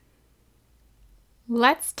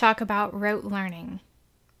Let's talk about rote learning.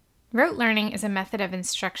 Rote learning is a method of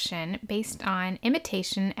instruction based on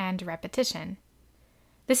imitation and repetition.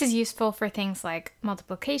 This is useful for things like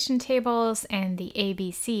multiplication tables and the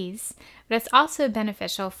ABCs, but it's also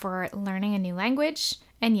beneficial for learning a new language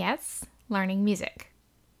and, yes, learning music.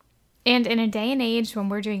 And in a day and age when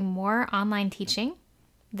we're doing more online teaching,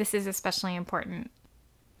 this is especially important.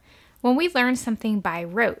 When we learn something by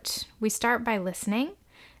rote, we start by listening,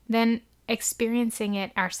 then experiencing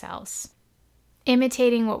it ourselves,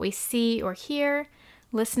 imitating what we see or hear,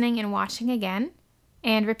 listening and watching again,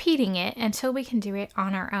 and repeating it until we can do it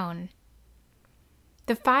on our own.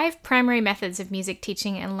 The 5 primary methods of music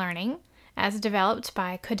teaching and learning, as developed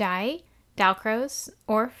by Kodály, Dalcroze,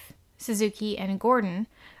 Orff, Suzuki, and Gordon,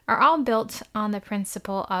 are all built on the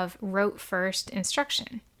principle of rote-first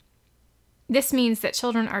instruction. This means that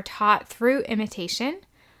children are taught through imitation,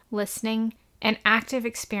 listening, and active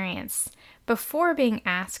experience before being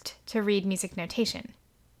asked to read music notation.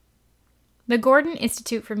 The Gordon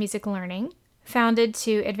Institute for Music Learning, founded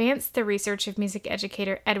to advance the research of music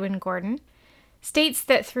educator Edwin Gordon, states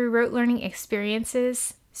that through rote learning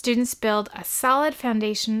experiences, students build a solid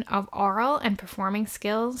foundation of oral and performing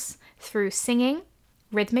skills through singing,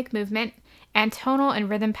 rhythmic movement, and tonal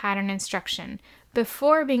and rhythm pattern instruction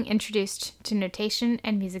before being introduced to notation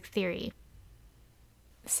and music theory.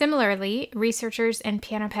 Similarly, researchers and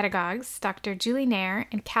piano pedagogues Dr. Julie Nair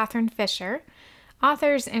and Catherine Fisher,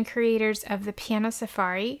 authors and creators of the Piano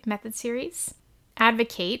Safari method series,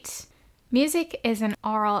 advocate music is an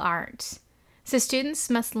oral art, so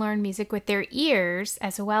students must learn music with their ears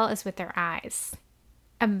as well as with their eyes.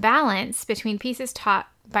 A balance between pieces taught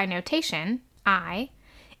by notation, eye,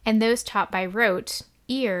 and those taught by rote,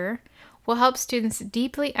 ear, will help students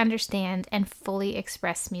deeply understand and fully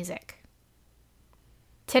express music.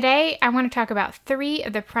 Today, I want to talk about 3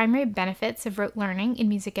 of the primary benefits of rote learning in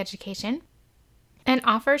music education and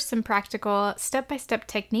offer some practical step-by-step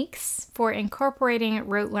techniques for incorporating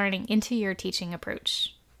rote learning into your teaching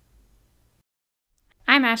approach.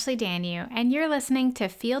 I'm Ashley Danu, and you're listening to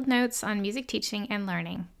Field Notes on Music Teaching and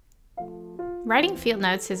Learning. Writing field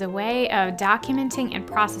notes is a way of documenting and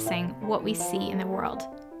processing what we see in the world.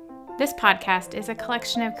 This podcast is a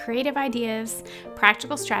collection of creative ideas,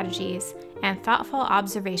 practical strategies, and thoughtful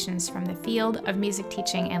observations from the field of music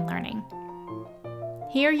teaching and learning.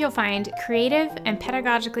 Here you'll find creative and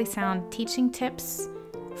pedagogically sound teaching tips,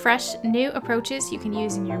 fresh new approaches you can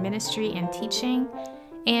use in your ministry and teaching,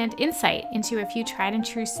 and insight into a few tried and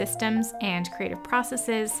true systems and creative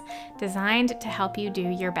processes designed to help you do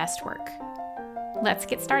your best work. Let's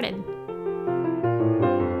get started.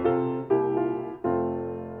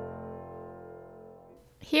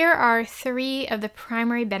 Here are 3 of the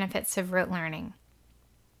primary benefits of rote learning.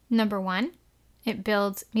 Number 1, it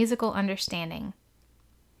builds musical understanding.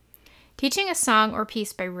 Teaching a song or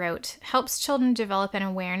piece by rote helps children develop an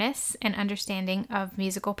awareness and understanding of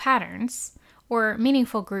musical patterns, or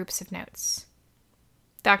meaningful groups of notes.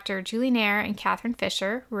 Dr. Julie Nair and Catherine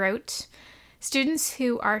Fisher wrote, "Students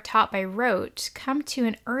who are taught by rote come to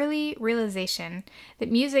an early realization that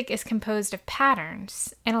music is composed of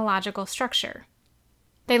patterns and a logical structure.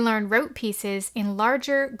 They learn rote pieces in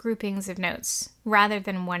larger groupings of notes, rather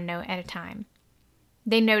than one note at a time.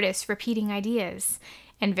 They notice repeating ideas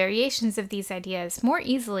and variations of these ideas more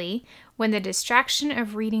easily when the distraction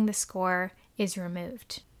of reading the score is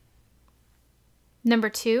removed." Number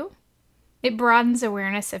 2, it broadens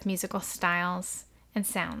awareness of musical styles and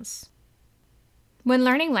sounds. When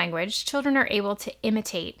learning language, children are able to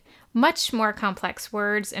imitate much more complex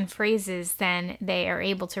words and phrases than they are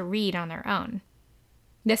able to read on their own.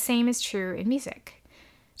 The same is true in music.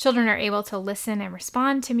 Children are able to listen and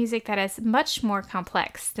respond to music that is much more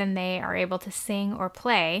complex than they are able to sing or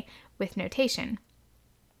play with notation.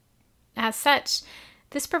 As such,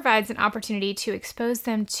 this provides an opportunity to expose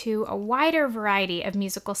them to a wider variety of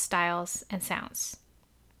musical styles and sounds.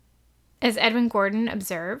 As Edwin Gordon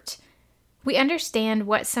observed, we understand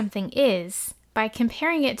what something is by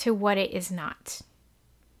comparing it to what it is not.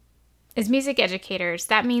 As music educators,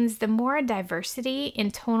 that means the more diversity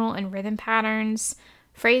in tonal and rhythm patterns,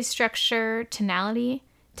 phrase structure, tonality,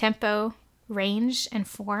 tempo, range, and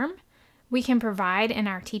form we can provide in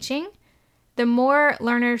our teaching, the more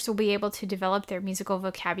learners will be able to develop their musical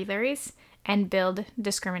vocabularies and build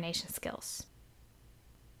discrimination skills.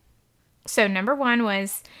 So number 1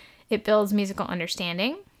 was it builds musical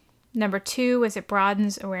understanding. Number 2 was it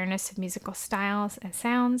broadens awareness of musical styles and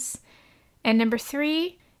sounds. And number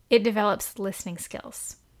 3, it develops listening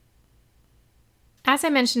skills. As I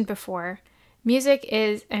mentioned before, music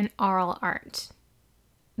is an oral art.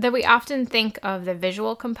 Though we often think of the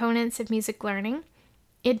visual components of music learning,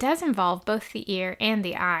 it does involve both the ear and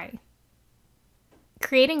the eye.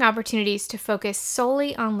 Creating opportunities to focus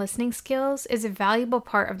solely on listening skills is a valuable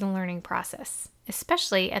part of the learning process,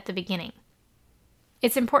 especially at the beginning.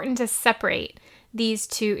 It's important to separate these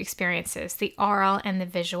two experiences, the oral and the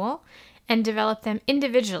visual, and develop them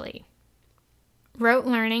individually. Rote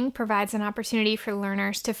learning provides an opportunity for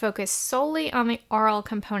learners to focus solely on the oral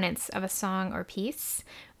components of a song or piece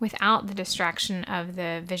without the distraction of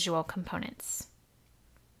the visual components.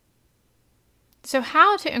 So,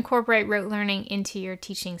 how to incorporate rote learning into your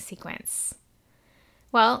teaching sequence?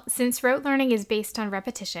 Well, since rote learning is based on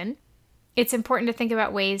repetition, it's important to think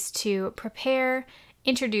about ways to prepare,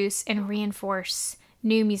 introduce, and reinforce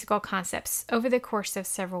new musical concepts over the course of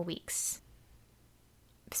several weeks.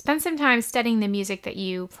 Spend some time studying the music that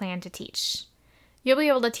you plan to teach. You'll be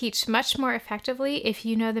able to teach much more effectively if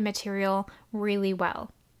you know the material really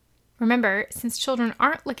well. Remember, since children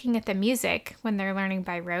aren't looking at the music when they're learning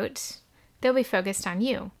by rote, they'll be focused on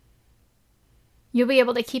you. You'll be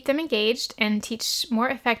able to keep them engaged and teach more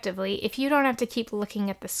effectively if you don't have to keep looking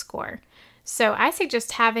at the score. So I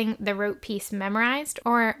suggest having the rote piece memorized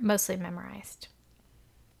or mostly memorized.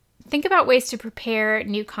 Think about ways to prepare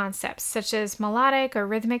new concepts such as melodic or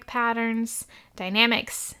rhythmic patterns,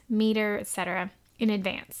 dynamics, meter, etc. in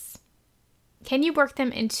advance. Can you work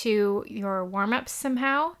them into your warm-ups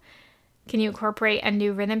somehow? Can you incorporate a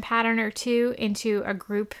new rhythm pattern or two into a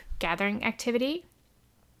group gathering activity?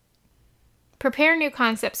 Prepare new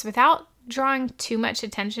concepts without drawing too much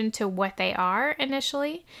attention to what they are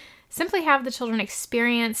initially. Simply have the children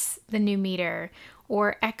experience the new meter,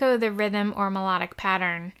 or echo the rhythm or melodic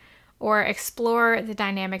pattern, or explore the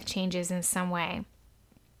dynamic changes in some way.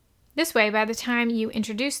 This way, by the time you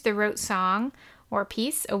introduce the rote song or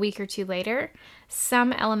piece a week or two later,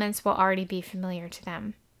 some elements will already be familiar to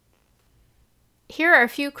them. Here are a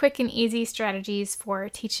few quick and easy strategies for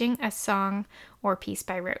teaching a song or piece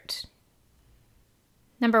by rote.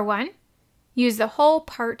 Number 1, use the whole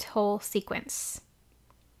part-whole sequence.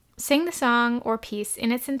 Sing the song or piece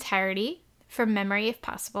in its entirety, from memory if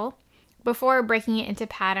possible, before breaking it into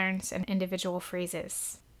patterns and individual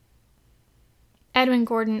phrases. Edwin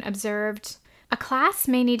Gordon observed, "A class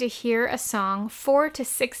may need to hear a song 4 to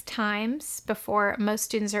 6 times before most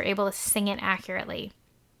students are able to sing it accurately.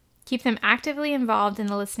 Keep them actively involved in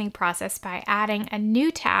the listening process by adding a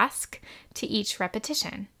new task to each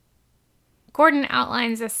repetition." Gordon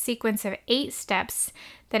outlines a sequence of 8 steps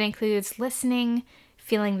that includes listening,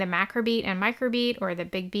 feeling the macrobeat and microbeat, or the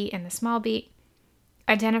big beat and the small beat,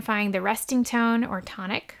 identifying the resting tone or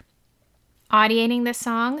tonic, audiating the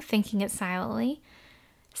song, thinking it silently,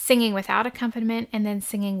 singing without accompaniment, and then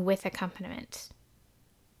singing with accompaniment.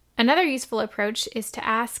 Another useful approach is to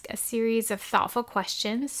ask a series of thoughtful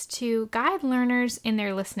questions to guide learners in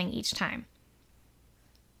their listening each time.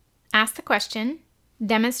 Ask the question,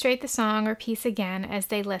 demonstrate the song or piece again as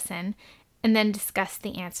they listen, and then discuss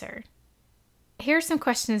the answer. Here are some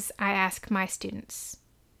questions I ask my students.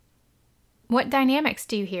 What dynamics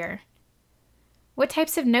do you hear? What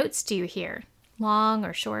types of notes do you hear, long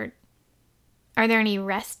or short? Are there any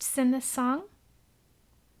rests in this song?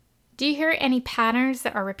 Do you hear any patterns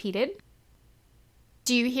that are repeated?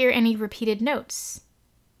 Do you hear any repeated notes?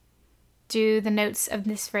 Do the notes of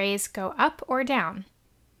this phrase go up or down?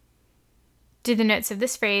 Do the notes of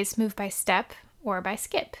this phrase move by step or by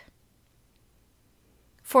skip?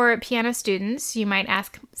 For piano students, you might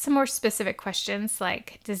ask some more specific questions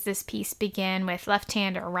like, does this piece begin with left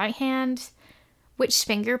hand or right hand? Which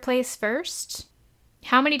finger plays first?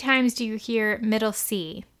 How many times do you hear middle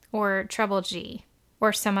C or treble G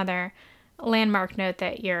or some other landmark note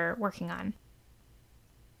that you're working on?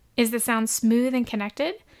 Is the sound smooth and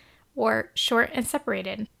connected or short and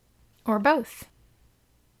separated, or both?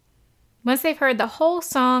 Once they've heard the whole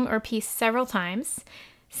song or piece several times,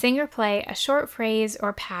 sing or play a short phrase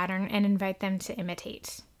or pattern and invite them to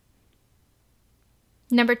imitate.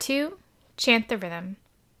 Number 2, chant the rhythm.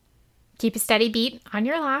 Keep a steady beat on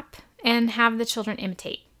your lap and have the children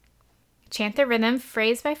imitate. Chant the rhythm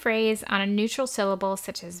phrase by phrase on a neutral syllable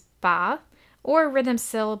such as ba, or rhythm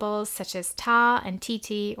syllables such as ta and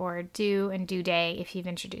titi, or do and do day if you've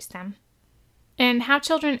introduced them. And have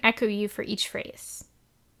children echo you for each phrase.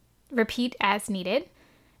 Repeat as needed,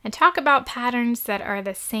 and talk about patterns that are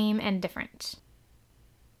the same and different.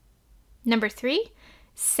 Number 3,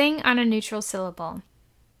 sing on a neutral syllable.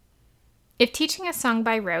 If teaching a song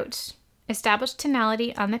by rote, establish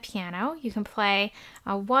tonality on the piano. You can play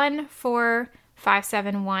a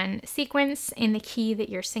 1-4-5-7-1 sequence in the key that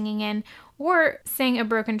you're singing in, or sing a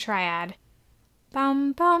broken triad.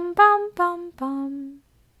 Bum, bum, bum, bum, bum.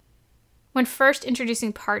 When first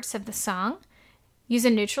introducing parts of the song, Use a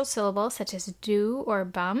neutral syllable such as do or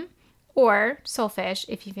bum, or solfege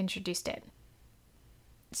if you've introduced it.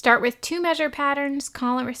 Start with 2-measure patterns,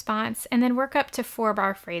 call and response, and then work up to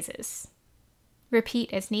 4-bar phrases.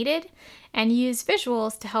 Repeat as needed, and use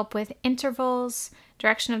visuals to help with intervals,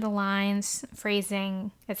 direction of the lines,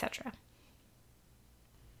 phrasing, etc.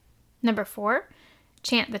 Number 4,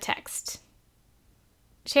 chant the text.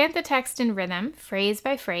 Chant the text in rhythm, phrase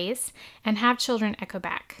by phrase, and have children echo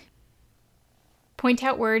back. Point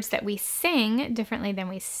out words that we sing differently than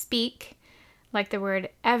we speak, like the word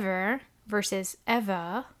ever versus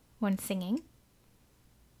eva when singing.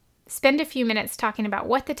 Spend a few minutes talking about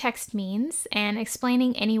what the text means and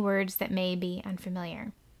explaining any words that may be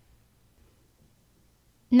unfamiliar.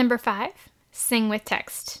 Number 5, sing with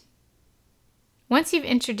text. Once you've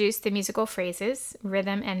introduced the musical phrases,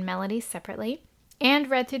 rhythm and melody separately,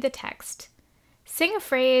 and read through the text, sing a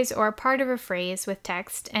phrase or a part of a phrase with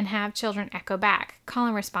text and have children echo back, call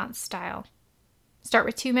and response style. Start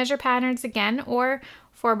with 2-measure patterns again, or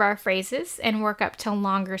 4-bar phrases, and work up to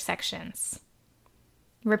longer sections.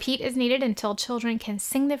 Repeat as needed until children can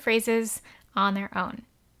sing the phrases on their own.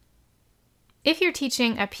 If you're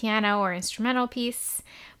teaching a piano or instrumental piece,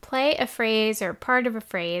 play a phrase or part of a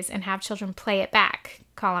phrase and have children play it back,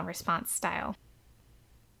 call and response style.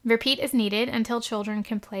 Repeat as needed until children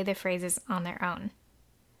can play the phrases on their own.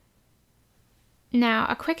 Now,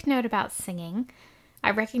 a quick note about singing. I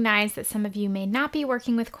recognize that some of you may not be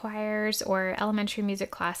working with choirs or elementary music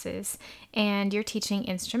classes, and you're teaching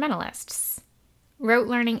instrumentalists. Rote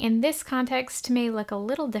learning in this context may look a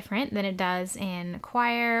little different than it does in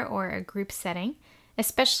choir or a group setting,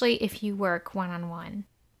 especially if you work one-on-one.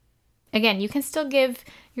 Again, you can still give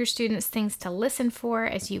your students things to listen for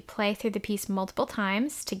as you play through the piece multiple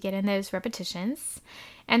times to get in those repetitions,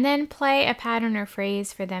 and then play a pattern or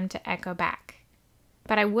phrase for them to echo back.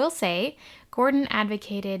 But I will say, Gordon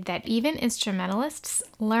advocated that even instrumentalists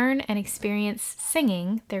learn and experience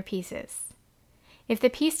singing their pieces. If the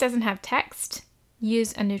piece doesn't have text,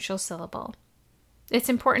 use a neutral syllable. It's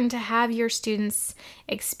important to have your students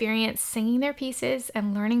experience singing their pieces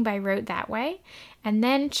and learning by rote that way, and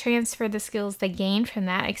then transfer the skills they gained from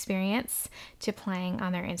that experience to playing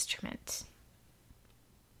on their instrument.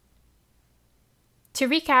 To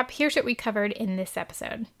recap, here's what we covered in this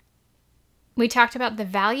episode. We talked about the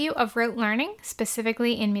value of rote learning,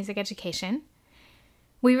 specifically in music education.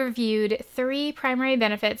 We reviewed 3 primary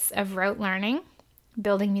benefits of rote learning: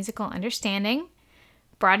 building musical understanding,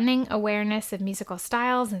 broadening awareness of musical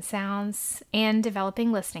styles and sounds, and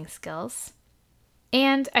developing listening skills.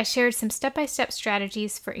 And I shared some step-by-step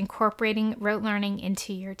strategies for incorporating rote learning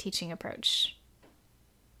into your teaching approach.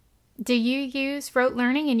 Do you use rote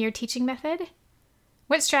learning in your teaching method?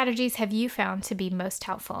 What strategies have you found to be most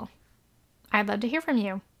helpful? I'd love to hear from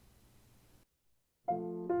you.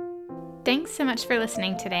 Thanks so much for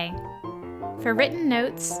listening today. For written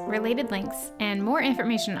notes, related links, and more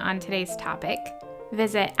information on today's topic,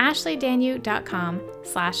 visit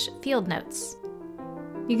ashleydanu.com/fieldnotes.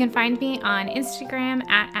 You can find me on Instagram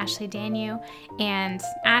 @AshleyDanu and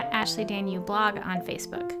 @AshleyDanublog on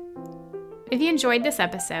Facebook. If you enjoyed this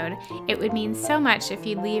episode, it would mean so much if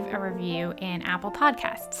you'd leave a review in Apple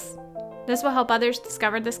Podcasts. This will help others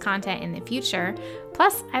discover this content in the future.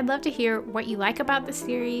 Plus, I'd love to hear what you like about the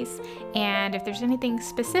series and if there's anything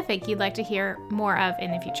specific you'd like to hear more of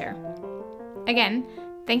in the future. Again,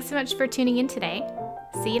 thanks so much for tuning in today.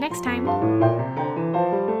 See you next time.